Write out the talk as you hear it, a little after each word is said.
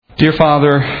Dear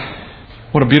Father,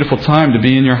 what a beautiful time to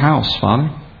be in your house,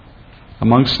 Father,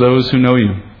 amongst those who know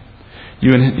you.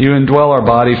 You indwell our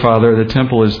body, Father. The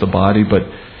temple is the body, but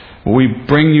we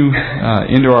bring you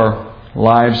into our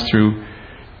lives through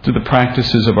the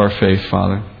practices of our faith,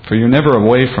 Father. For you're never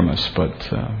away from us,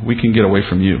 but we can get away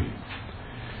from you.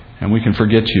 And we can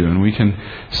forget you, and we can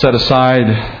set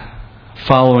aside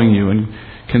following you and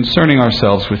concerning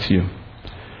ourselves with you.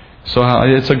 So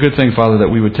it's a good thing, Father, that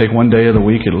we would take one day of the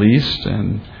week at least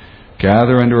and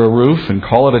gather under a roof and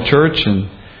call it a church and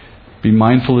be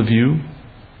mindful of you.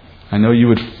 I know you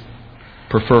would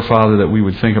prefer, Father, that we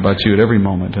would think about you at every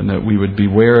moment and that we would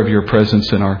beware of your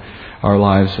presence in our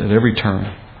lives at every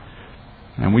turn.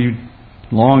 And we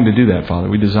long to do that, Father.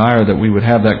 We desire that we would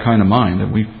have that kind of mind.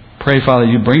 And we pray, Father,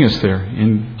 you bring us there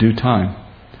in due time.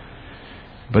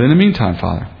 But in the meantime,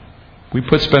 Father, we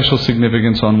put special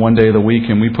significance on one day of the week,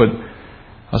 and we put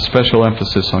a special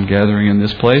emphasis on gathering in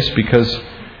this place because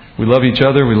we love each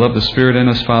other. We love the Spirit in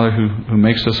us, Father, who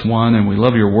makes us one, and we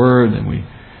love your Word, and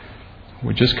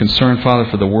we're just concerned,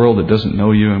 Father, for the world that doesn't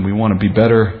know you, and we want to be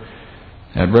better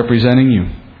at representing you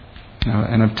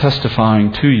and of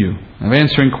testifying to you, of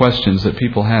answering questions that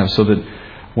people have, so that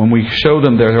when we show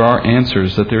them there are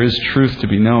answers, that there is truth to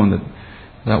be known,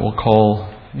 that will call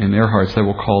in their hearts, that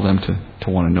will call them to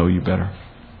want to know you better.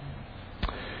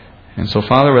 And so,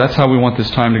 Father, that's how we want this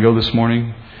time to go this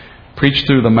morning. Preach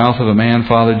through the mouth of a man,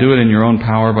 Father. Do it in your own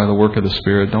power by the work of the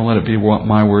Spirit. Don't let it be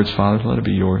my words, Father. Let it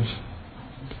be yours.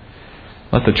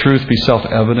 Let the truth be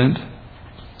self-evident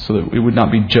so that we would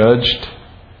not be judged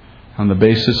on the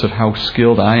basis of how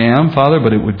skilled I am, Father,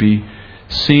 but it would be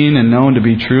seen and known to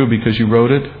be true because you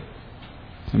wrote it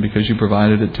and because you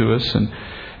provided it to us. And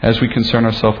as we concern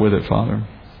ourselves with it, Father,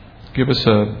 give us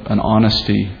an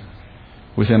honesty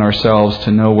within ourselves to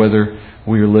know whether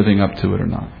we are living up to it or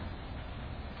not.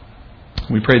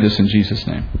 We pray this in Jesus'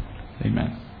 name.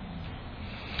 Amen.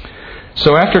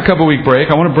 So after a couple week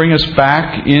break, I want to bring us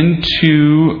back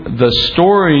into the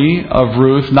story of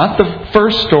Ruth. Not the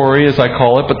first story, as I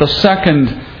call it, but the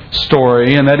second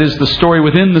story, and that is the story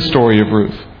within the story of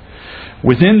Ruth.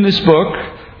 Within this book,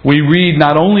 we read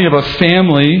not only of a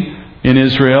family in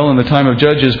Israel in the time of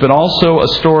Judges, but also a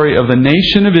story of the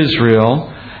nation of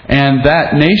Israel and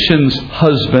that nation's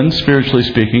husband, spiritually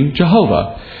speaking,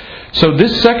 Jehovah. So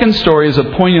this second story is a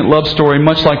poignant love story,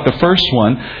 much like the first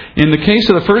one. In the case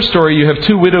of the first story, you have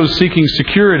two widows seeking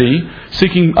security,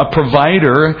 seeking a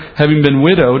provider, having been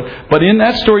widowed. But in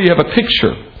that story, you have a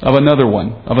picture of another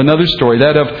one, of another story,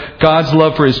 that of God's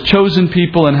love for His chosen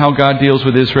people and how God deals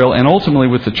with Israel and ultimately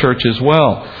with the church as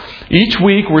well. Each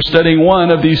week, we're studying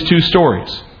one of these two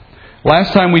stories.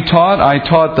 Last time I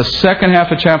taught the second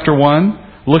half of chapter 1,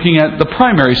 looking at the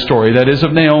primary story, that is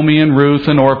of Naomi and Ruth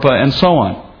and Orpah and so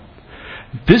on.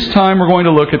 This time we're going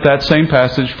to look at that same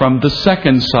passage from the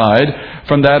second side,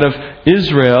 from that of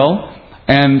Israel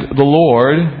and the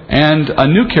Lord, and a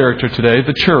new character today,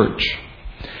 the church.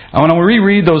 I want to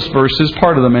reread those verses,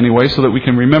 part of them anyway, so that we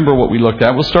can remember what we looked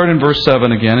at. We'll start in verse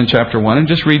 7 again in chapter 1 and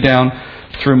just read down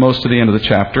through most of the end of the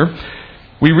chapter.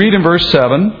 We read in verse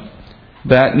 7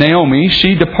 that Naomi,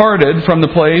 she departed from the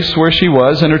place where she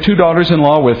was and her two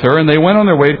daughters-in-law with her, and they went on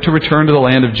their way to return to the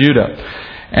land of Judah.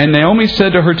 And Naomi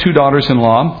said to her two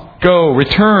daughters-in-law, "Go,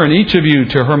 return each of you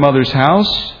to her mother's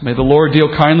house. May the Lord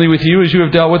deal kindly with you as you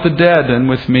have dealt with the dead and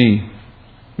with me.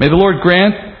 May the Lord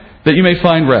grant that you may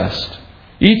find rest,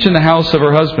 each in the house of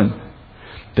her husband."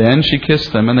 Then she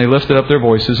kissed them, and they lifted up their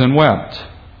voices and wept.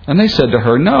 And they said to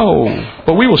her, "No,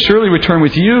 but we will surely return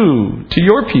with you to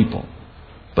your people."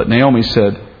 But Naomi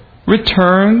said,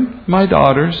 "Return, my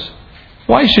daughters.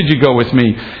 Why should you go with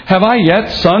me? Have I yet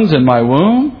sons in my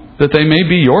womb, that they may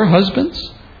be your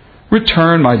husbands?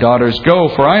 Return, my daughters, go,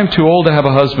 for I am too old to have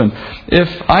a husband.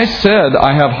 If I said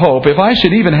I have hope, if I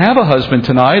should even have a husband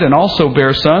tonight and also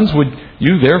bear sons, would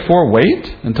you therefore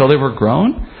wait until they were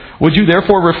grown? Would you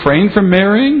therefore refrain from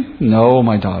marrying? No,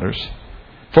 my daughters,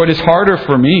 for it is harder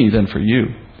for me than for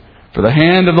you. For the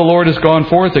hand of the Lord has gone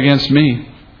forth against me."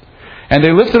 And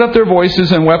they lifted up their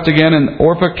voices and wept again, and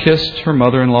Orpah kissed her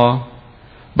mother-in-law.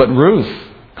 But Ruth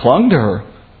clung to her.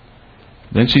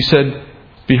 Then she said,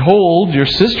 "Behold, your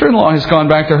sister-in-law has gone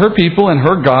back to her people and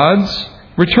her gods.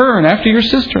 Return after your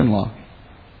sister-in-law."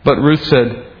 But Ruth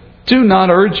said, "Do not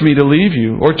urge me to leave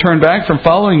you or turn back from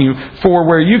following you, for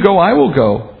where you go I will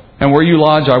go, and where you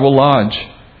lodge I will lodge.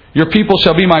 Your people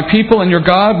shall be my people, and your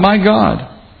God my God.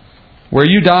 Where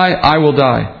you die I will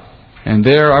die, and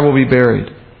there I will be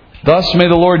buried. Thus may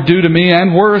the Lord do to me,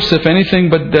 and worse, if anything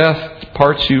but death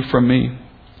parts you from me,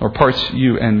 or parts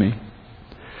you and me."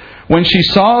 When she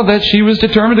saw that she was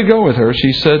determined to go with her,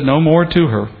 she said no more to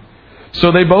her.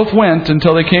 So they both went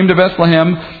until they came to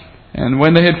Bethlehem. And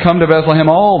when they had come to Bethlehem,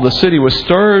 all the city was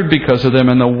stirred because of them.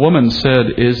 And the woman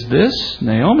said, "Is this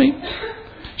Naomi?"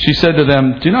 She said to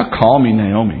them, "Do not call me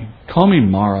Naomi. Call me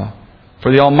Mara.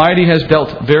 For the Almighty has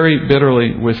dealt very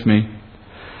bitterly with me.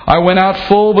 I went out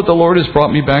full, but the Lord has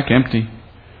brought me back empty.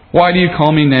 Why do you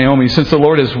call me Naomi, since the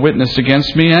Lord has witnessed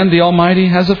against me, and the Almighty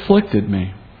has afflicted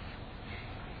me?"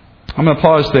 I'm going to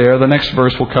pause there. The next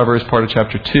verse we'll cover as part of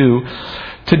chapter 2.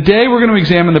 Today we're going to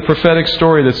examine the prophetic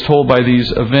story that's told by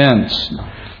these events.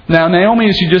 Now, Naomi,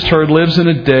 as you just heard, lives in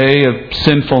a day of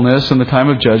sinfulness in the time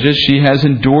of Judges. She has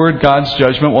endured God's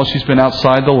judgment while she's been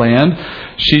outside the land.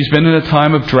 She's been in a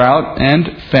time of drought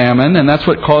and famine, and that's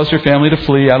what caused her family to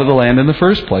flee out of the land in the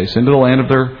first place, into the land of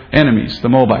their enemies, the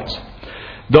Moabites.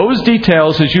 Those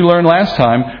details, as you learned last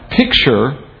time,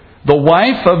 picture the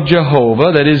wife of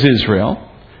Jehovah, that is Israel,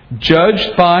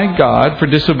 judged by God for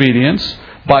disobedience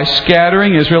by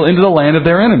scattering Israel into the land of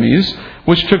their enemies,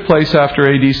 which took place after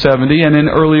AD 70 and in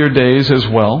earlier days as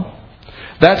well.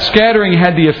 That scattering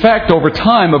had the effect over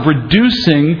time of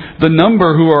reducing the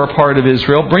number who are a part of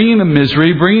Israel, bringing them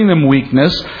misery, bringing them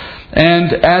weakness.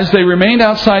 And as they remained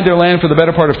outside their land for the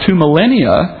better part of 2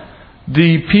 millennia,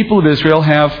 the people of Israel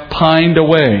have pined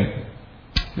away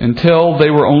until they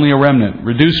were only a remnant,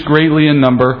 reduced greatly in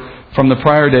number from the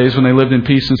prior days when they lived in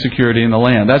peace and security in the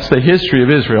land. That's the history of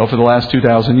Israel for the last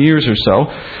 2,000 years or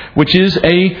so, which is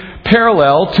a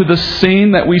parallel to the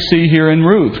scene that we see here in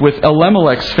Ruth with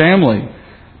Elimelech's family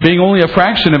being only a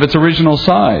fraction of its original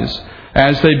size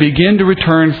as they begin to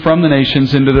return from the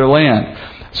nations into their land.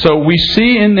 So we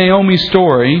see in Naomi's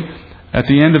story, at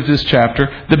the end of this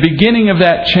chapter, the beginning of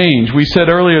that change. We said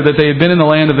earlier that they had been in the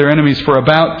land of their enemies for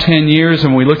about 10 years,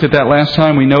 and when we looked at that last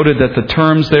time, we noted that the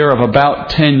terms there of about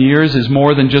 10 years is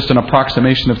more than just an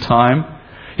approximation of time.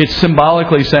 It's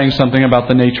symbolically saying something about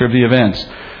the nature of the events.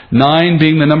 9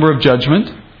 being the number of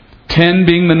judgment, 10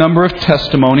 being the number of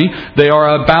testimony. They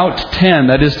are about 10.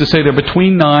 That is to say, they're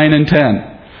between 9 and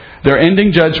 10. They're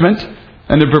ending judgment,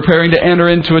 and they're preparing to enter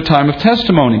into a time of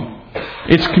testimony.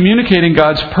 It's communicating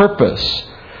God's purpose.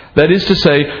 That is to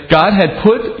say, God had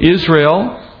put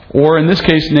Israel, or in this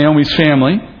case Naomi's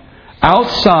family,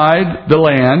 outside the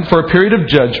land for a period of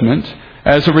judgment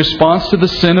as a response to the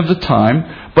sin of the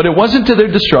time. But it wasn't to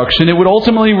their destruction. It would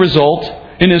ultimately result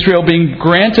in Israel being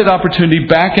granted opportunity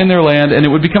back in their land, and it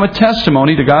would become a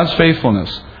testimony to God's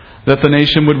faithfulness that the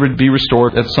nation would be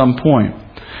restored at some point.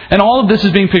 And all of this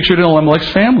is being pictured in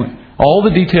Elimelech's family. All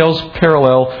the details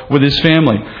parallel with his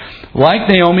family. Like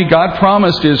Naomi, God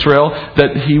promised Israel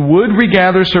that He would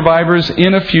regather survivors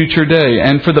in a future day.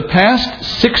 And for the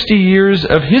past 60 years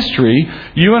of history,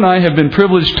 you and I have been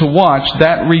privileged to watch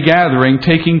that regathering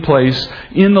taking place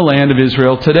in the land of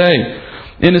Israel today.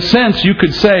 In a sense, you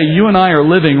could say you and I are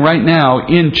living right now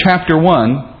in chapter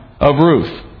 1 of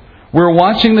Ruth. We're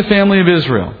watching the family of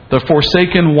Israel, the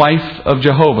forsaken wife of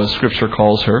Jehovah, Scripture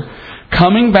calls her,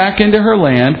 coming back into her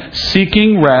land,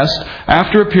 seeking rest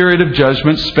after a period of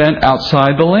judgment spent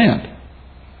outside the land.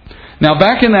 Now,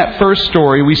 back in that first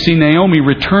story, we see Naomi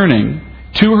returning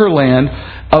to her land,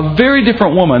 a very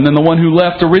different woman than the one who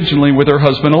left originally with her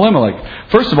husband Elimelech.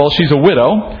 First of all, she's a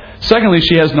widow. Secondly,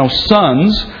 she has no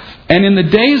sons. And in the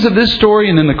days of this story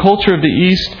and in the culture of the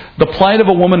East, the plight of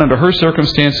a woman under her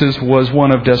circumstances was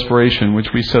one of desperation, which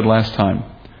we said last time.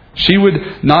 She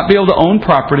would not be able to own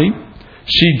property.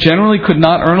 She generally could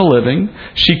not earn a living.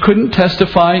 She couldn't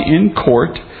testify in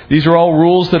court. These are all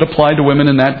rules that applied to women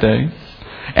in that day.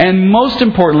 And most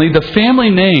importantly, the family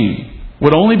name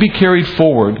would only be carried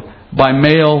forward by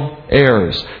male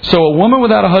heirs. So a woman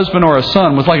without a husband or a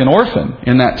son was like an orphan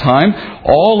in that time.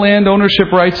 All land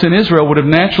ownership rights in Israel would have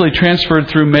naturally transferred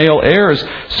through male heirs.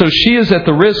 So she is at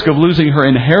the risk of losing her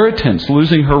inheritance,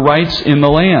 losing her rights in the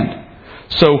land.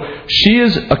 So she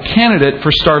is a candidate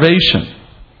for starvation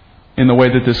in the way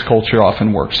that this culture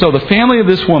often works. So the family of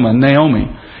this woman, Naomi,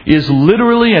 is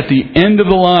literally at the end of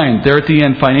the line. They're at the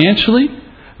end financially.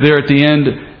 They're at the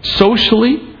end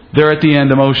socially. They're at the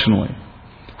end emotionally.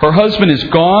 Her husband is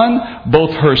gone.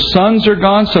 Both her sons are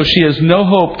gone. So she has no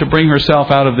hope to bring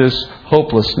herself out of this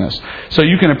hopelessness. So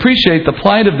you can appreciate the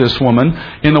plight of this woman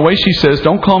in the way she says,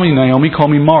 "Don't call me Naomi, call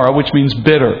me Mara," which means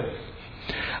bitter.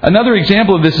 Another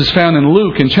example of this is found in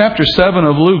Luke. In chapter 7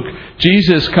 of Luke,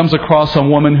 Jesus comes across a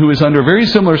woman who is under very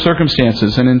similar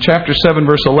circumstances. And in chapter 7,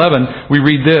 verse 11, we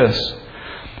read this.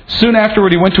 Soon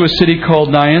afterward, he went to a city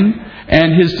called Nain,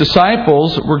 and his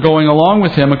disciples were going along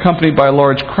with him, accompanied by a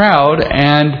large crowd.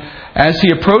 And as he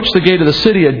approached the gate of the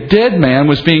city, a dead man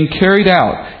was being carried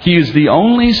out. He is the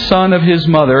only son of his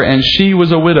mother, and she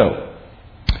was a widow.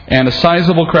 and a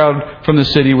sizable crowd from the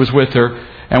city was with her.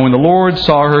 And when the Lord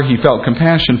saw her, He felt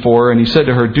compassion for her, and He said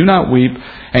to her, "Do not weep."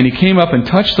 And He came up and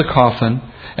touched the coffin,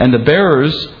 and the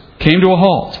bearers came to a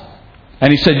halt.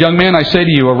 And He said, "Young man, I say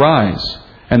to you, arise."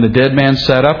 And the dead man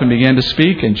sat up and began to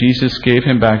speak, and Jesus gave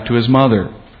him back to his mother.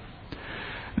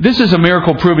 This is a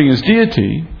miracle proving His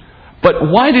deity.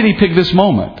 But why did He pick this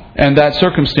moment and that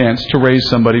circumstance to raise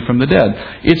somebody from the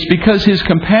dead? It's because His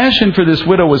compassion for this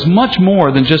widow was much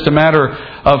more than just a matter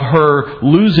of her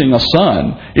losing a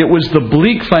son. It was the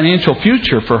bleak financial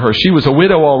future for her. She was a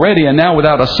widow already, and now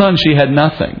without a son, she had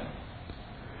nothing.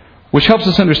 Which helps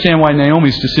us understand why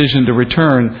Naomi's decision to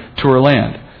return to her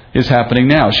land is happening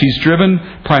now. She's driven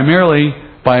primarily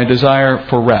by a desire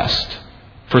for rest,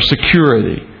 for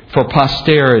security, for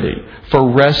posterity, for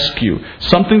rescue.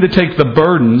 Something to take the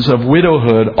burdens of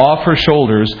widowhood off her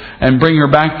shoulders and bring her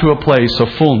back to a place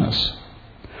of fullness.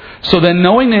 So then,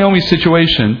 knowing Naomi's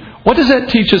situation, what does that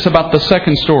teach us about the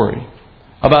second story?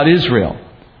 About Israel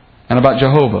and about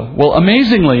Jehovah? Well,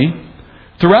 amazingly,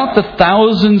 throughout the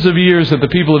thousands of years that the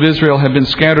people of Israel have been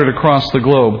scattered across the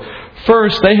globe,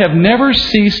 first, they have never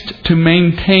ceased to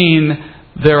maintain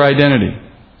their identity.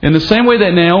 In the same way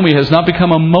that Naomi has not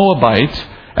become a Moabite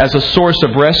as a source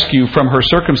of rescue from her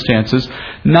circumstances,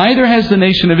 neither has the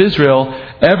nation of Israel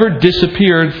ever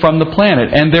disappeared from the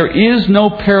planet. And there is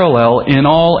no parallel in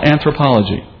all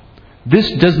anthropology.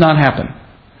 This does not happen.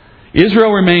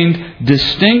 Israel remained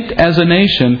distinct as a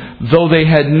nation, though they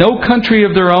had no country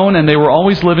of their own and they were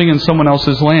always living in someone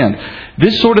else's land.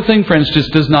 This sort of thing, friends,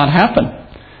 just does not happen.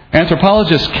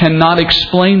 Anthropologists cannot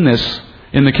explain this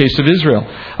in the case of Israel.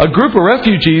 A group of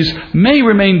refugees may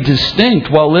remain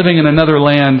distinct while living in another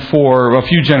land for a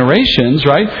few generations,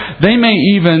 right? They may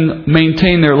even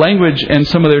maintain their language and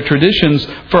some of their traditions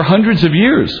for hundreds of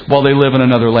years while they live in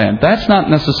another land. That's not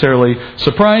necessarily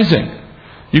surprising.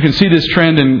 You can see this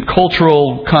trend in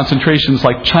cultural concentrations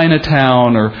like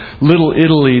Chinatown or Little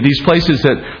Italy, these places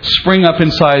that spring up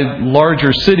inside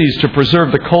larger cities to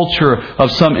preserve the culture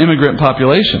of some immigrant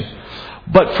population.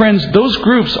 But friends, those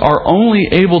groups are only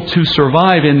able to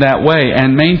survive in that way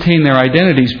and maintain their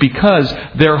identities because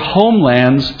their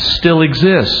homelands still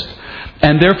exist.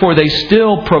 And therefore they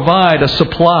still provide a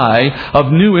supply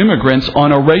of new immigrants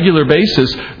on a regular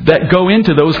basis that go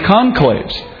into those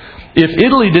conclaves. If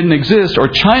Italy didn't exist or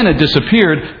China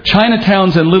disappeared,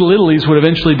 Chinatowns and Little Italies would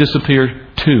eventually disappear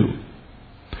too.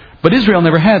 But Israel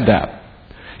never had that.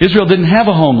 Israel didn't have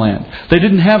a homeland. They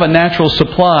didn't have a natural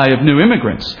supply of new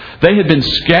immigrants. They had been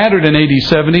scattered in AD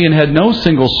 70 and had no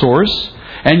single source,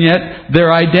 and yet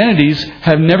their identities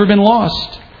have never been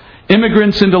lost.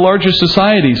 Immigrants into larger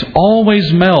societies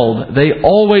always meld. They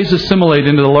always assimilate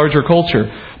into the larger culture.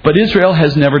 But Israel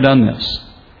has never done this.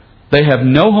 They have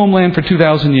no homeland for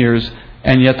 2,000 years,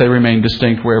 and yet they remain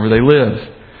distinct wherever they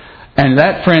live. And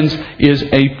that, friends, is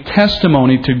a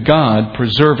testimony to God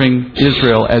preserving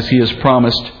Israel as He has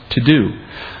promised to do.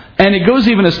 And it goes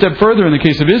even a step further in the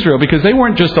case of Israel, because they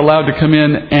weren't just allowed to come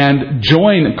in and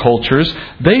join cultures.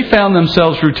 They found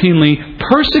themselves routinely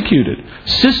persecuted,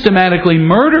 systematically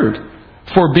murdered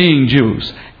for being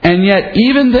Jews. And yet,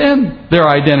 even then, their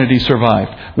identity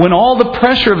survived. When all the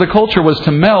pressure of the culture was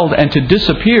to meld and to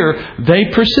disappear, they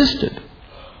persisted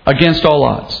against all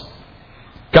odds.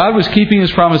 God was keeping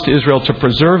His promise to Israel to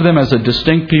preserve them as a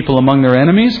distinct people among their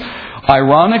enemies.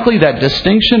 Ironically, that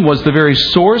distinction was the very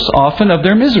source often of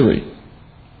their misery.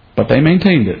 But they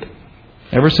maintained it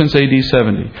ever since AD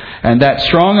 70. And that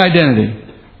strong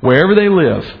identity, wherever they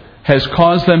live, has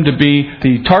caused them to be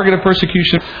the target of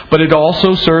persecution. But it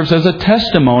also serves as a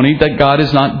testimony that God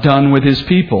is not done with His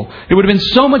people. It would have been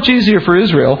so much easier for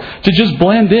Israel to just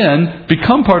blend in,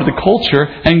 become part of the culture,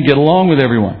 and get along with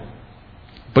everyone.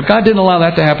 But God didn't allow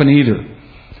that to happen either.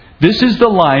 This is the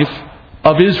life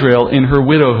of Israel in her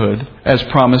widowhood, as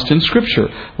promised in Scripture.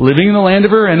 Living in the land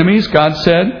of her enemies, God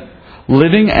said.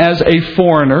 Living as a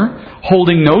foreigner,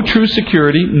 holding no true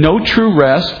security, no true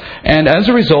rest, and as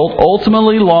a result,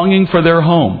 ultimately longing for their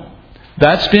home.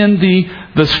 That's been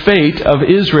the fate of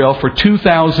Israel for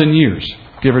 2,000 years,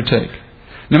 give or take.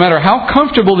 No matter how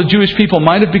comfortable the Jewish people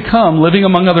might have become living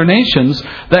among other nations,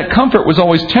 that comfort was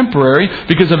always temporary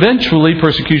because eventually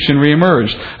persecution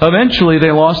reemerged. Eventually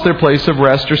they lost their place of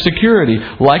rest or security,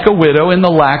 like a widow in the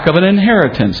lack of an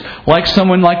inheritance, like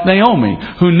someone like Naomi,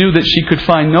 who knew that she could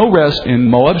find no rest in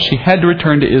Moab. She had to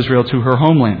return to Israel, to her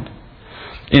homeland.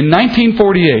 In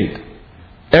 1948,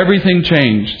 everything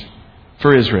changed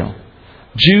for Israel.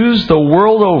 Jews the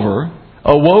world over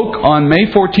awoke on May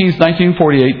 14th,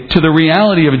 1948, to the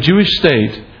reality of a Jewish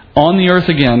state on the earth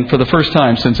again for the first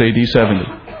time since AD 70.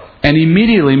 And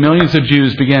immediately millions of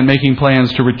Jews began making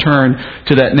plans to return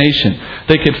to that nation.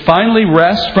 They could finally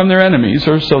rest from their enemies,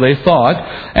 or so they thought,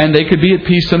 and they could be at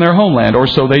peace in their homeland, or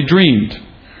so they dreamed.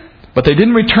 But they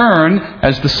didn't return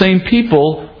as the same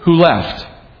people who left.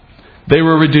 They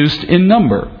were reduced in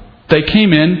number. They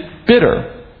came in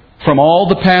bitter from all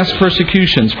the past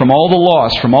persecutions, from all the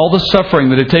loss, from all the suffering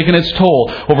that had taken its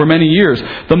toll over many years.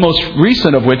 The most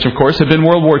recent of which, of course, had been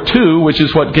World War II, which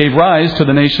is what gave rise to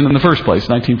the nation in the first place.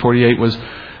 1948 was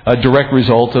a direct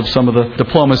result of some of the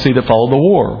diplomacy that followed the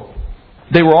war.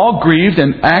 They were all grieved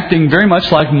and acting very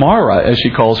much like Mara, as she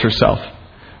calls herself.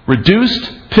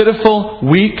 Reduced, pitiful,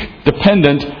 weak,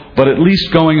 dependent, but at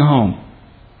least going home.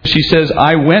 She says,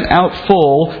 I went out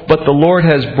full, but the Lord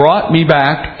has brought me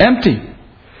back empty.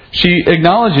 She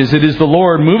acknowledges it is the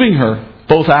Lord moving her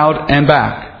both out and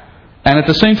back. And at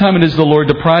the same time, it is the Lord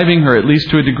depriving her, at least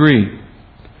to a degree.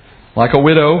 Like a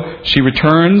widow, she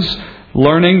returns,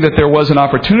 learning that there was an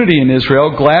opportunity in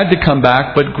Israel, glad to come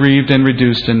back, but grieved and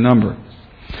reduced in number.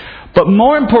 But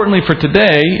more importantly for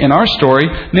today, in our story,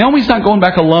 Naomi's not going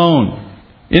back alone.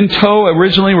 In tow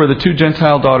originally were the two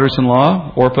Gentile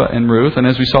daughters-in-law, Orpah and Ruth. And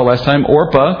as we saw last time,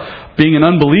 Orpah, being an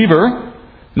unbeliever,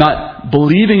 not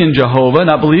believing in Jehovah,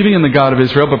 not believing in the God of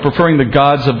Israel, but preferring the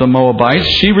gods of the Moabites,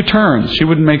 she returns. She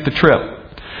wouldn't make the trip.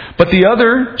 But the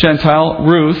other Gentile,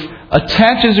 Ruth,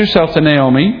 attaches herself to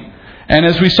Naomi. And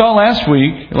as we saw last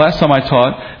time I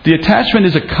taught, the attachment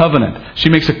is a covenant. She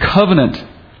makes a covenant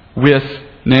with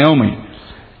Naomi.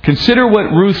 Consider what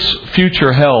Ruth's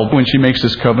future held when she makes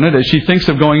this covenant. As she thinks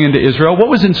of going into Israel, what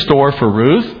was in store for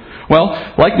Ruth?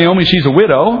 Well, like Naomi, she's a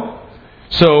widow.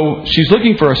 So she's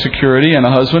looking for a security and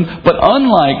a husband. But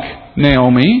unlike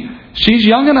Naomi, she's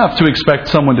young enough to expect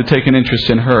someone to take an interest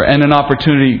in her and an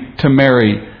opportunity to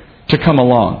marry, to come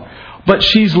along. But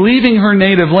she's leaving her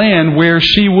native land where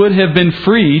she would have been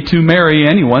free to marry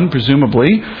anyone,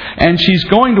 presumably. And she's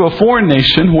going to a foreign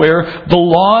nation where the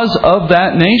laws of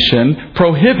that nation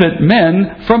prohibit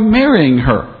men from marrying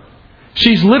her.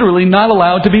 She's literally not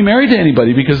allowed to be married to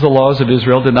anybody because the laws of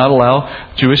Israel did not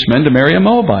allow Jewish men to marry a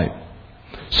Moabite.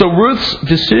 So Ruth's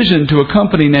decision to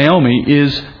accompany Naomi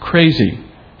is crazy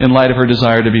in light of her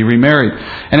desire to be remarried.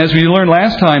 And as we learned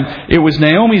last time, it was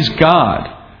Naomi's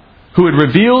God who had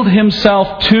revealed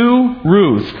himself to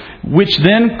Ruth, which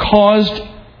then caused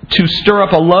to stir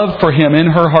up a love for him in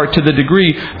her heart to the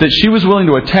degree that she was willing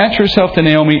to attach herself to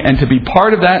Naomi and to be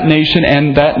part of that nation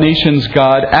and that nation's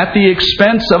God at the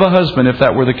expense of a husband, if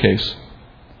that were the case.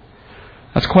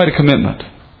 That's quite a commitment.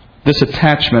 This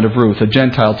attachment of Ruth, a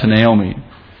Gentile, to Naomi,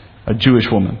 a Jewish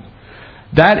woman.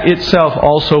 That itself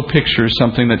also pictures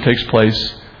something that takes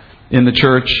place in the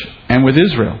church and with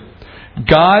Israel.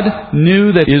 God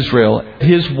knew that Israel,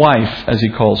 his wife, as he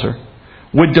calls her,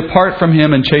 would depart from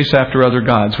him and chase after other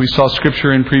gods. We saw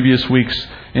scripture in previous weeks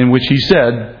in which he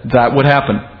said that would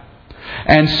happen.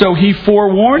 And so he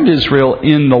forewarned Israel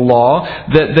in the law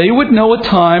that they would know a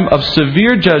time of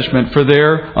severe judgment for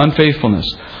their unfaithfulness.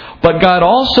 But God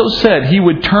also said he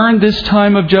would turn this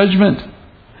time of judgment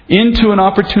into an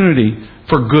opportunity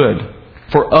for good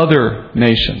for other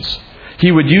nations.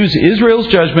 He would use Israel's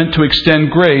judgment to extend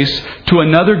grace to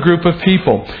another group of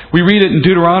people. We read it in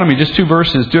Deuteronomy, just 2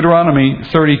 verses. Deuteronomy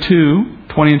 32,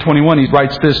 20 and 21. He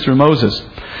writes this through Moses.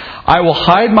 I will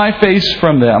hide my face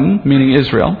from them, meaning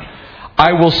Israel.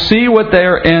 I will see what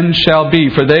their end shall be,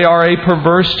 for they are a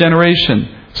perverse generation,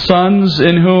 sons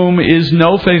in whom is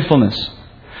no faithfulness.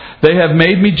 They have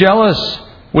made me jealous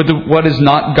with what is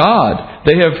not God.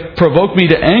 They have provoked me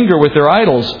to anger with their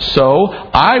idols. So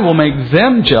I will make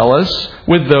them jealous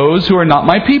with those who are not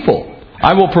my people.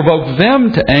 I will provoke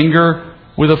them to anger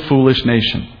with a foolish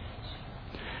nation.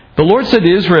 The Lord said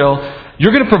to Israel,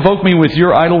 you're going to provoke me with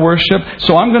your idol worship,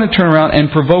 so I'm going to turn around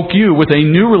and provoke you with a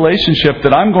new relationship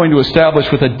that I'm going to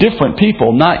establish with a different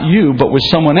people, not you, but with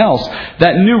someone else.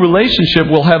 That new relationship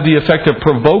will have the effect of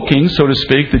provoking, so to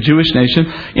speak, the Jewish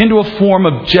nation into a form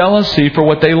of jealousy for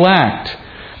what they lacked.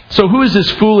 So who is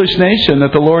this foolish nation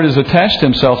that the Lord has attached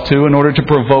himself to in order to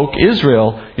provoke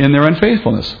Israel in their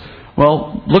unfaithfulness?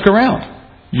 Well, look around.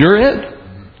 You're it.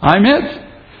 I'm it.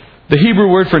 The Hebrew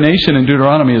word for nation in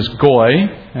Deuteronomy is goy,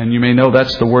 and you may know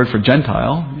that's the word for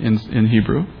Gentile in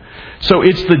Hebrew. So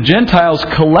it's the Gentiles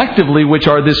collectively which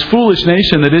are this foolish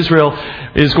nation that Israel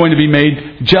is going to be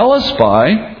made jealous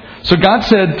by. So God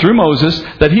said through Moses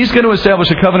that he's going to establish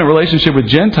a covenant relationship with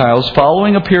Gentiles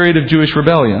following a period of Jewish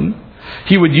rebellion.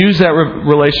 He would use that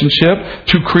relationship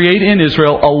to create in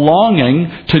Israel a longing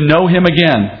to know him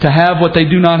again, to have what they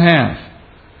do not have.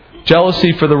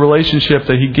 Jealousy for the relationship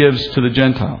that he gives to the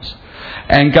Gentiles.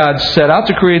 And God set out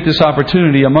to create this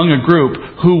opportunity among a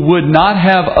group who would not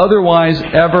have otherwise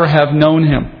ever have known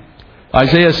Him.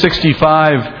 Isaiah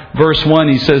 65, verse 1,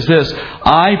 he says this,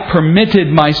 I permitted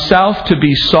myself to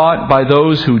be sought by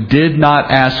those who did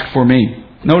not ask for me.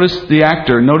 Notice the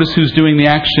actor. Notice who's doing the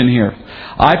action here.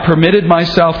 I permitted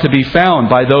myself to be found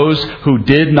by those who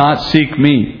did not seek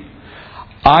me.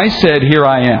 I said, here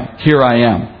I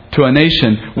am, to a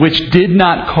nation which did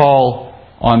not call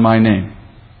on my name.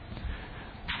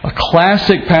 A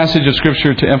classic passage of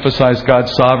Scripture to emphasize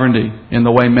God's sovereignty in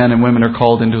the way men and women are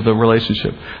called into the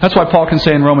relationship. That's why Paul can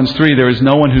say in Romans 3, there is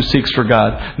no one who seeks for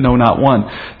God, no, not one.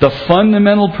 The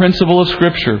fundamental principle of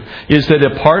Scripture is that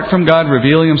apart from God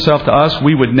revealing Himself to us,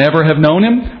 we would never have known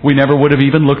Him. We never would have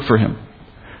even looked for Him.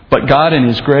 But God in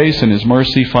His grace and His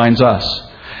mercy finds us.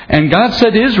 And God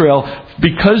said to Israel,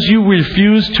 because you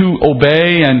refuse to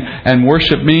obey and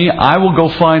worship me, I will go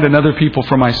find another people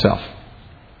for myself.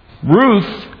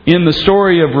 Ruth, in the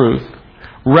story of Ruth,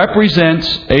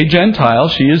 represents a Gentile.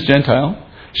 She is Gentile.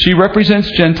 She represents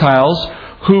Gentiles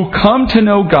who come to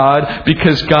know God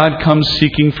because God comes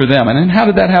seeking for them. And then how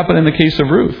did that happen in the case of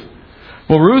Ruth?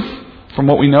 Well, Ruth, from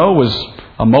what we know, was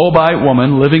a Moabite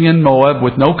woman living in Moab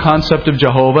with no concept of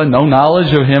Jehovah, no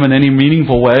knowledge of Him in any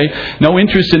meaningful way, no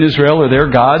interest in Israel or their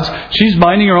gods. She's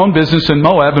minding her own business in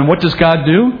Moab, and what does God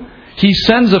do? He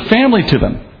sends a family to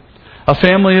them. A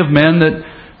family of men that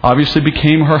obviously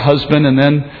became her husband, and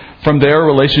then from there a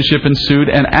relationship ensued.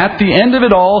 And at the end of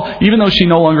it all, even though she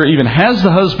no longer even has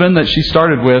the husband that she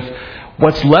started with,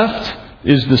 what's left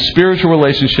is the spiritual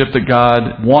relationship that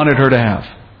God wanted her to have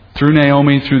through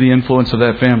Naomi, through the influence of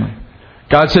that family.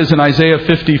 God says in Isaiah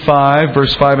 55,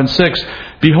 verse 5 and 6,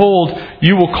 Behold,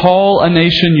 you will call a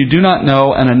nation you do not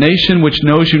know, and a nation which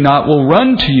knows you not will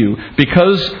run to you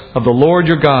because of the Lord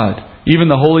your God, even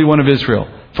the Holy One of Israel.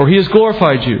 For He has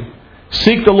glorified you.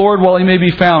 Seek the Lord while He may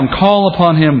be found. Call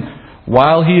upon Him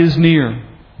while He is near.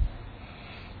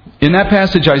 In that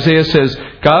passage, Isaiah says,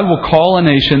 God will call a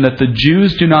nation that the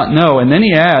Jews do not know. And then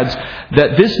he adds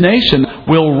that this nation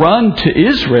will run to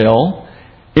Israel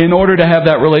in order to have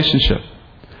that relationship.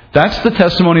 That's the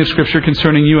testimony of Scripture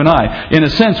concerning you and I. In a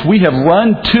sense, we have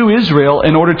run to Israel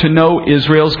in order to know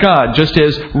Israel's God, just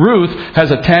as Ruth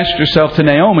has attached herself to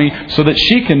Naomi so that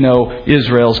she can know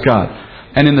Israel's God.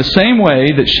 And in the same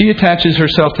way that she attaches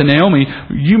herself to Naomi,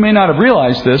 you may not have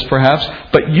realized this perhaps,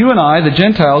 but you and I, the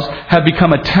Gentiles, have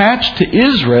become attached to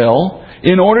Israel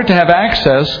in order to have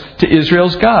access to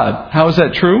Israel's God. How is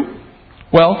that true?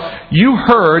 Well, you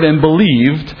heard and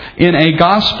believed in a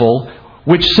gospel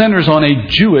which centers on a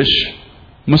Jewish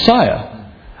Messiah.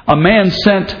 A man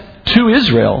sent to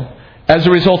Israel as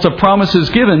a result of promises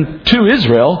given to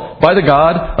Israel by the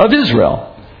God of Israel.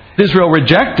 Israel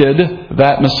rejected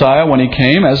that Messiah when He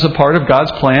came as a part of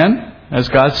God's plan, as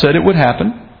God said it would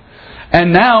happen.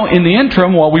 And now, in the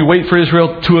interim, while we wait for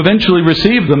Israel to eventually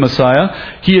receive the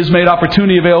Messiah, He has made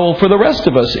opportunity available for the rest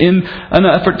of us in an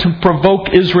effort to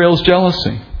provoke Israel's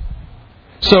jealousy.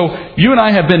 So, you and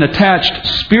I have been attached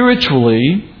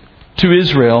spiritually to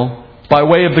Israel by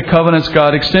way of the covenants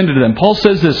God extended to them. Paul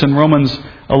says this in Romans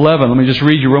 11. Let me just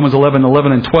read you Romans 11,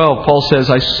 11 and 12. Paul says,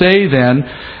 I say then,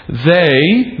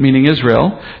 they, meaning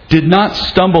Israel, did not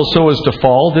stumble so as to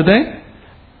fall, did they?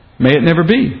 May it never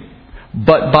be.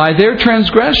 But by their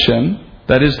transgression,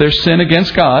 that is their sin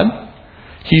against God,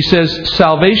 he says,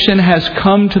 salvation has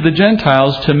come to the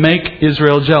Gentiles to make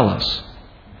Israel jealous.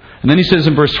 And then he says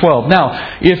in verse 12,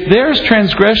 now, if their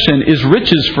transgression is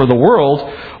riches for the world,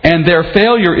 and their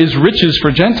failure is riches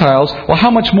for Gentiles, well,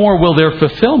 how much more will their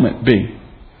fulfillment be?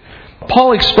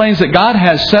 Paul explains that God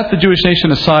has set the Jewish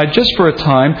nation aside just for a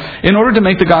time in order to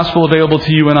make the gospel available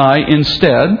to you and I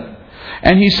instead.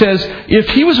 And he says, if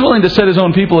He was willing to set His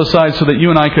own people aside so that you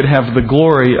and I could have the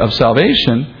glory of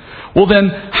salvation, well then,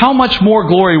 how much more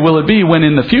glory will it be when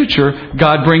in the future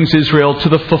God brings Israel to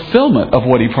the fulfillment of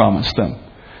what He promised them?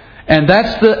 And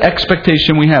that's the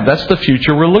expectation we have. That's the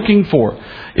future we're looking for.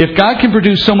 If God can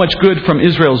produce so much good from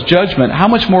Israel's judgment, how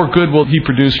much more good will He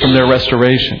produce from their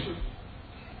restoration?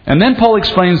 And then Paul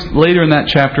explains later in that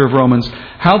chapter of Romans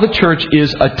how the church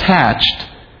is attached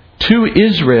to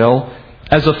Israel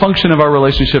as a function of our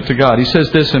relationship to God. He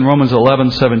says this in Romans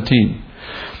 11:17.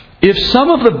 If some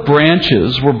of the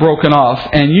branches were broken off,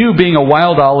 and you, being a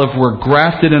wild olive, were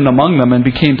grafted in among them and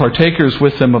became partakers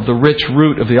with them of the rich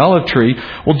root of the olive tree,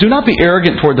 well, do not be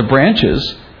arrogant toward the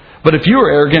branches. But if you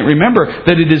are arrogant, remember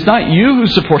that it is not you who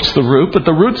supports the root, but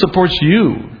the root supports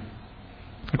you.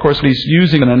 Of course, he's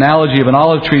using an analogy of an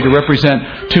olive tree to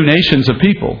represent two nations of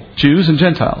people, Jews and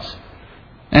Gentiles.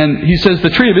 And he says the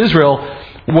tree of Israel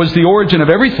was the origin of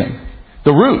everything,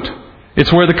 the root.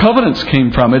 It's where the covenants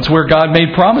came from. It's where God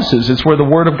made promises. It's where the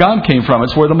Word of God came from.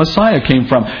 It's where the Messiah came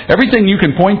from. Everything you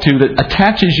can point to that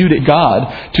attaches you to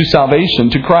God, to salvation,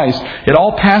 to Christ, it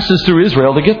all passes through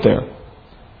Israel to get there.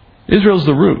 Israel's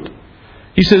the root.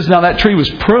 He says, now that tree was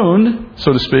pruned,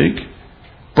 so to speak,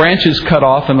 branches cut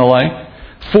off and the like,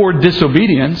 for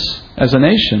disobedience as a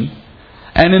nation.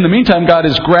 And in the meantime, God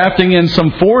is grafting in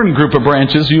some foreign group of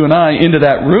branches, you and I, into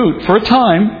that root for a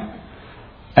time.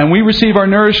 And we receive our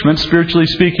nourishment, spiritually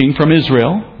speaking, from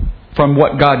Israel, from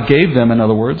what God gave them, in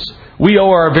other words. We owe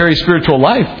our very spiritual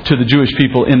life to the Jewish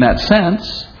people in that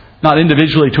sense, not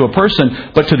individually to a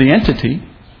person, but to the entity.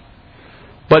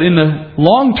 But in the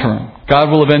long term, God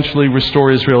will eventually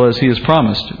restore Israel as He has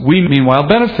promised. We, meanwhile,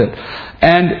 benefit.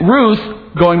 And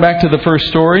Ruth, going back to the first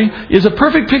story, is a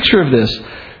perfect picture of this.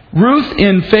 Ruth,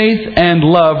 in faith and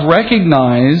love,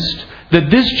 recognized that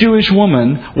this Jewish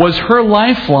woman was her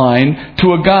lifeline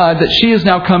to a God that she has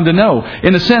now come to know.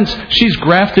 In a sense, she's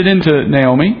grafted into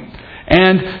Naomi,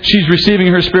 and she's receiving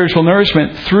her spiritual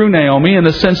nourishment through Naomi, in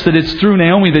the sense that it's through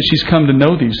Naomi that she's come to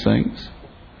know these things.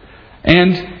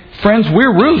 And friends,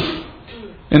 we're Ruth.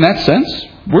 In that sense,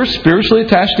 we're spiritually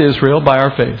attached to Israel by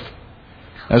our faith.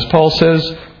 As Paul says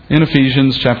in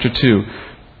Ephesians chapter 2,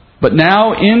 but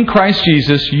now in Christ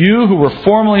Jesus, you who were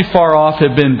formerly far off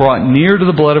have been brought near to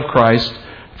the blood of Christ,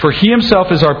 for He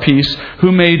Himself is our peace,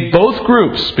 who made both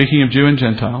groups, speaking of Jew and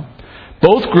Gentile,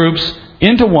 both groups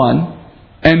into one,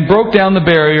 and broke down the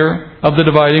barrier of the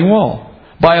dividing wall,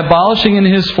 by abolishing in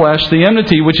His flesh the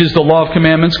enmity which is the law of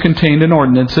commandments contained in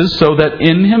ordinances, so that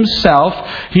in Himself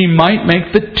He might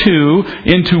make the two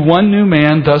into one new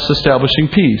man, thus establishing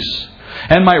peace,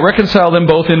 and might reconcile them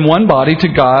both in one body to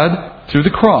God through the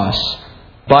cross,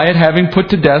 by it having put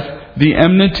to death the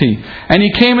enmity. And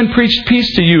He came and preached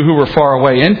peace to you who were far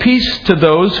away, and peace to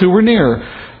those who were near.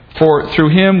 For through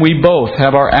Him we both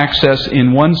have our access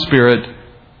in one Spirit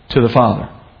to the Father.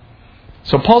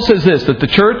 So Paul says this, that the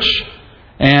church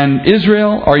and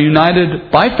Israel are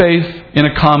united by faith in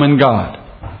a common God.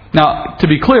 Now, to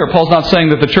be clear, Paul's not saying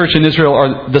that the church and Israel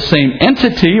are the same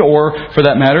entity, or, for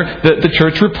that matter, that the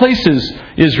church replaces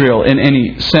Israel in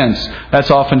any sense. That's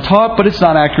often taught, but it's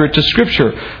not accurate to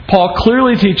Scripture. Paul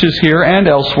clearly teaches here and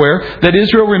elsewhere that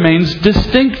Israel remains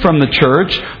distinct from the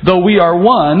church, though we are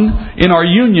one in our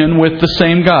union with the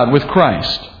same God, with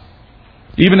Christ.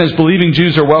 Even as believing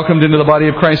Jews are welcomed into the body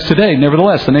of Christ today,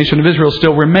 nevertheless, the nation of Israel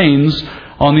still remains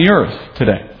on the earth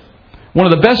today. One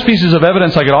of the best pieces of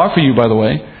evidence I could offer you, by the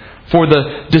way, for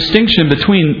the distinction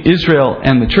between Israel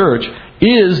and the church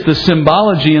is the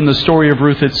symbology in the story of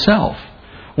Ruth itself.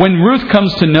 When Ruth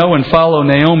comes to know and follow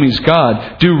Naomi's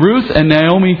God, do Ruth and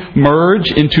Naomi merge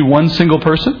into one single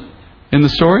person in the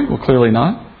story? Well, clearly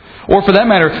not. Or for that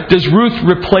matter, does Ruth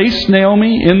replace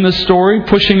Naomi in the story,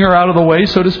 pushing her out of the way,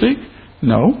 so to speak?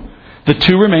 No. The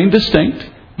two remain distinct,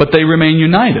 but they remain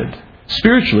united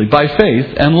spiritually by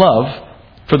faith and love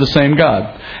for the same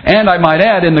God. And I might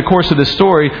add, in the course of this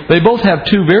story, they both have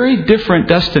two very different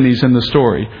destinies in the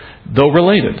story, though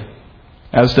related,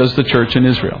 as does the church in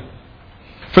Israel.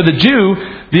 For the Jew,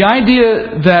 the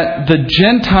idea that the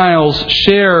Gentiles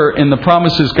share in the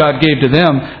promises God gave to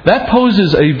them, that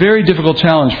poses a very difficult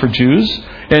challenge for Jews,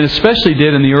 and especially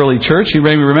did in the early church. You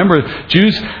may remember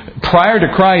Jews prior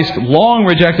to Christ long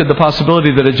rejected the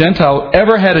possibility that a Gentile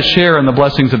ever had a share in the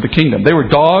blessings of the kingdom. They were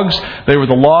dogs. They were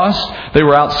the lost. They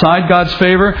were outside God's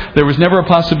favor. There was never a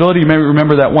possibility. You may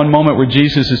remember that one moment where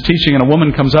Jesus is teaching and a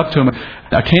woman comes up to him,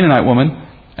 a Canaanite woman,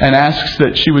 and asks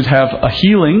that she would have a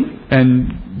healing.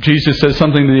 And Jesus says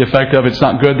something to the effect of, it's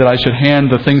not good that I should hand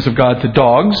the things of God to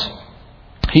dogs.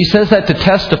 He says that to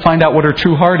test, to find out what her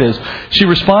true heart is. She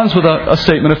responds with a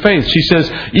statement of faith. She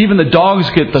says, even the dogs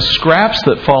get the scraps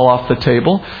that fall off the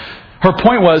table. Her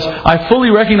point was, I fully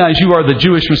recognize you are the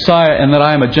Jewish Messiah and that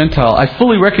I am a Gentile. I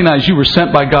fully recognize you were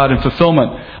sent by God in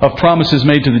fulfillment of promises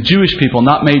made to the Jewish people,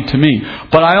 not made to me.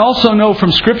 But I also know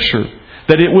from Scripture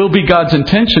that it will be God's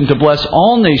intention to bless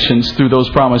all nations through those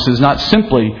promises, not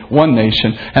simply one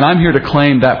nation. And I'm here to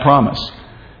claim that promise.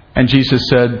 And Jesus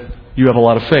said, you have a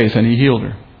lot of faith, and He healed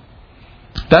her.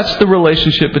 That's the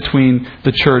relationship between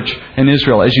the church and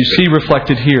Israel, as you see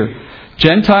reflected here.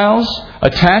 Gentiles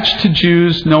attached to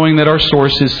Jews, knowing that our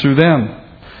source is through them.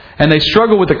 And they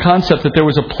struggle with the concept that there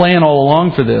was a plan all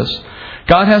along for this.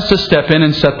 God has to step in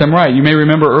and set them right. You may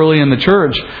remember early in the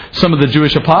church, some of the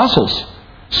Jewish apostles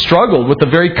struggled with the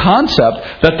very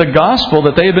concept that the gospel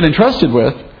that they had been entrusted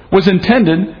with was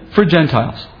intended for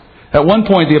Gentiles. At one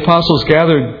point, the apostles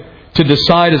gathered to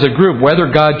decide as a group whether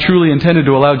God truly intended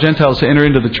to allow Gentiles to enter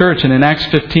into the church. And in Acts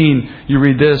 15, you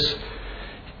read this.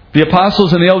 The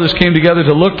apostles and the elders came together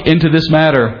to look into this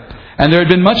matter. And there had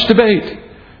been much debate.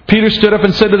 Peter stood up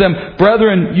and said to them,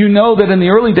 "Brethren, you know that in the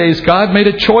early days God made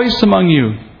a choice among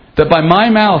you, that by my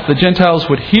mouth the Gentiles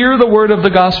would hear the word of the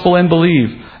gospel and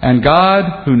believe. And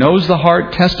God, who knows the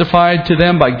heart, testified to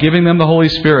them by giving them the Holy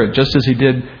Spirit, just as He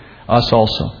did us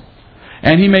also.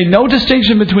 And He made no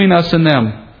distinction between us and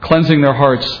them, cleansing their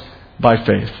hearts by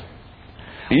faith."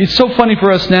 It's so funny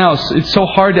for us now. It's so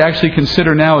hard to actually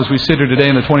consider now as we sit here today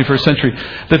in the 21st century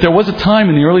that there was a time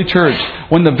in the early church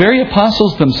when the very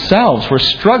apostles themselves were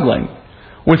struggling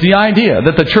with the idea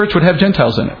that the church would have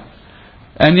Gentiles in it.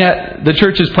 And yet the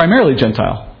church is primarily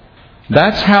Gentile.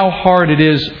 That's how hard it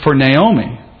is for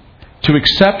Naomi to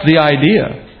accept the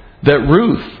idea that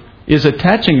Ruth is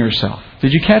attaching herself.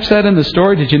 Did you catch that in the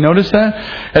story? Did you notice that?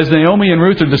 As Naomi and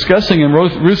Ruth are discussing, and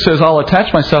Ruth says, "I'll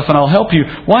attach myself and I'll help you."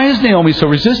 Why is Naomi so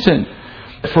resistant?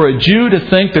 For a Jew to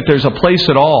think that there's a place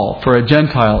at all for a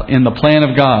Gentile in the plan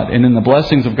of God and in the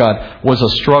blessings of God was a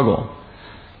struggle.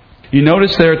 You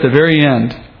notice there at the very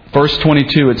end, verse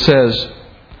 22, it says,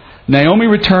 "Naomi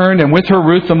returned, and with her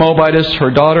Ruth the Moabitess, her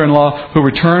daughter-in-law, who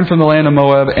returned from the land of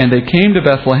Moab, and they came to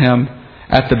Bethlehem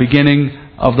at the beginning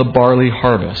of the barley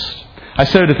harvest." I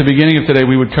said at the beginning of today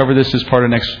we would cover this as part of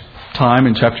next time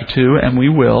in chapter 2, and we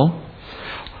will.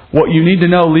 What you need to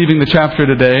know leaving the chapter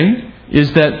today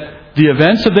is that the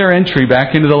events of their entry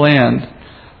back into the land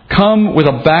come with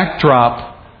a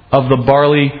backdrop of the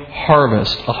barley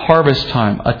harvest, a harvest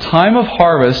time. A time of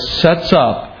harvest sets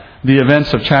up the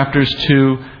events of chapters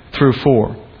 2 through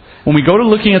 4. When we go to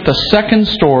looking at the second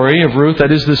story of Ruth,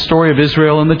 that is the story of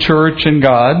Israel and the church and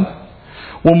God,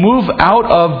 we'll move out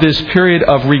of this period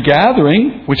of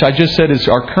regathering, which I just said is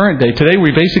our current day. Today we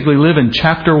basically live in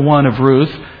chapter 1 of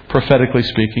Ruth, prophetically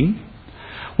speaking.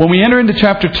 When we enter into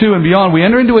chapter 2 and beyond, we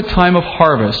enter into a time of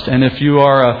harvest. And if you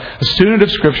are a student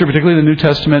of Scripture, particularly the New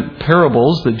Testament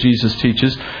parables that Jesus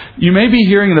teaches, you may be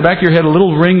hearing in the back of your head a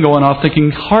little ring going off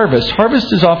thinking harvest.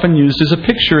 Harvest is often used as a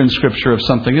picture in Scripture of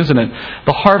something, isn't it?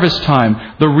 The harvest time,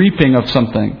 the reaping of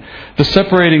something, the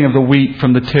separating of the wheat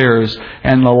from the tares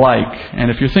and the like.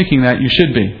 And if you're thinking that, you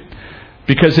should be.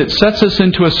 Because it sets us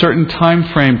into a certain time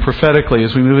frame prophetically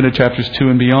as we move into chapters 2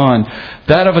 and beyond.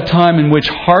 That of a time in which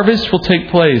harvest will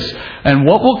take place. And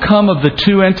what will come of the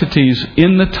two entities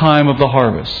in the time of the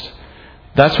harvest.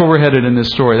 That's where we're headed in this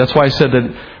story. That's why I said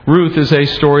that Ruth is a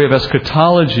story of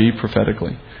eschatology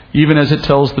prophetically. Even as it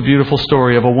tells the beautiful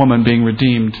story of a woman being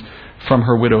redeemed from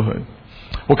her widowhood.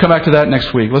 We'll come back to that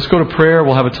next week. Let's go to prayer.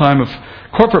 We'll have a time of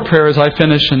corporate prayer as I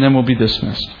finish, and then we'll be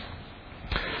dismissed.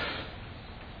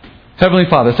 Heavenly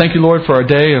Father, thank you, Lord, for our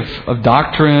day of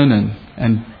doctrine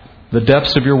and the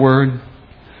depths of your word.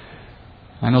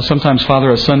 I know sometimes, Father,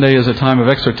 a Sunday is a time of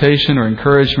exhortation or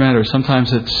encouragement, or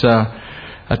sometimes it's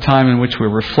a time in which we're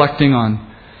reflecting on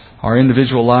our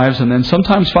individual lives. And then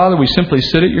sometimes, Father, we simply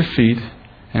sit at your feet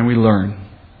and we learn.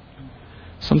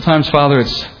 Sometimes, Father,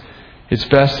 it's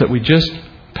best that we just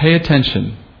pay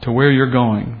attention to where you're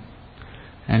going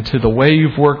and to the way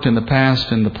you've worked in the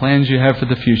past and the plans you have for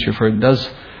the future. For it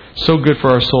does so good for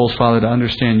our souls, Father, to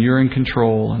understand you're in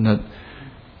control and that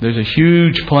there's a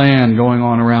huge plan going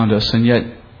on around us, and yet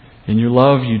in your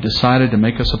love you decided to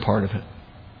make us a part of it.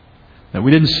 That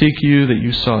we didn't seek you, that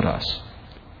you sought us.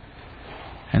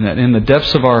 And that in the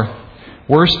depths of our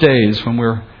worst days, when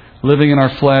we're living in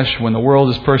our flesh, when the world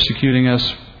is persecuting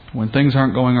us, when things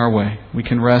aren't going our way, we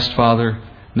can rest, Father,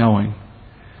 knowing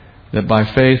that by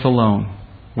faith alone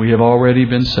we have already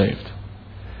been saved.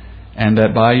 And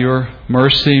that by your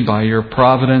mercy, by your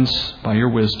providence, by your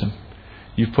wisdom,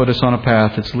 you've put us on a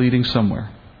path that's leading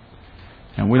somewhere.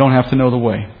 And we don't have to know the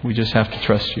way. We just have to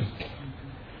trust you.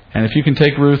 And if you can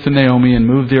take Ruth and Naomi and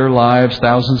move their lives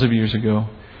thousands of years ago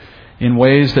in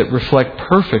ways that reflect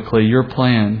perfectly your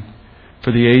plan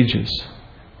for the ages,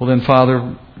 well then,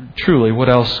 Father, truly, what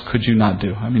else could you not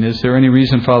do? I mean, is there any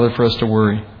reason, Father, for us to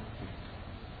worry?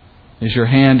 Is your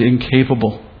hand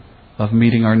incapable of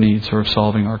meeting our needs or of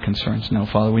solving our concerns? No,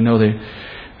 Father, we know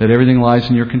that everything lies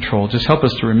in your control. Just help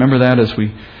us to remember that as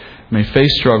we may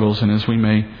face struggles and as we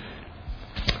may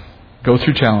go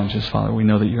through challenges, Father. We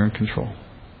know that you're in control.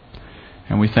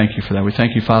 And we thank you for that. We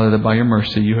thank you, Father, that by your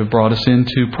mercy you have brought us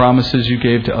into promises you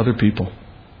gave to other people.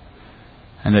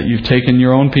 And that you've taken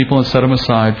your own people and set them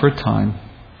aside for a time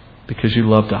because you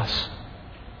loved us.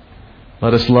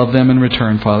 Let us love them in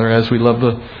return, Father, as we love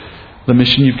the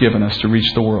mission you've given us to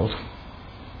reach the world.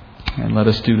 And let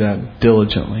us do that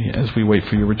diligently as we wait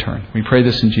for your return. We pray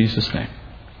this in Jesus' name.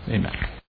 Amen.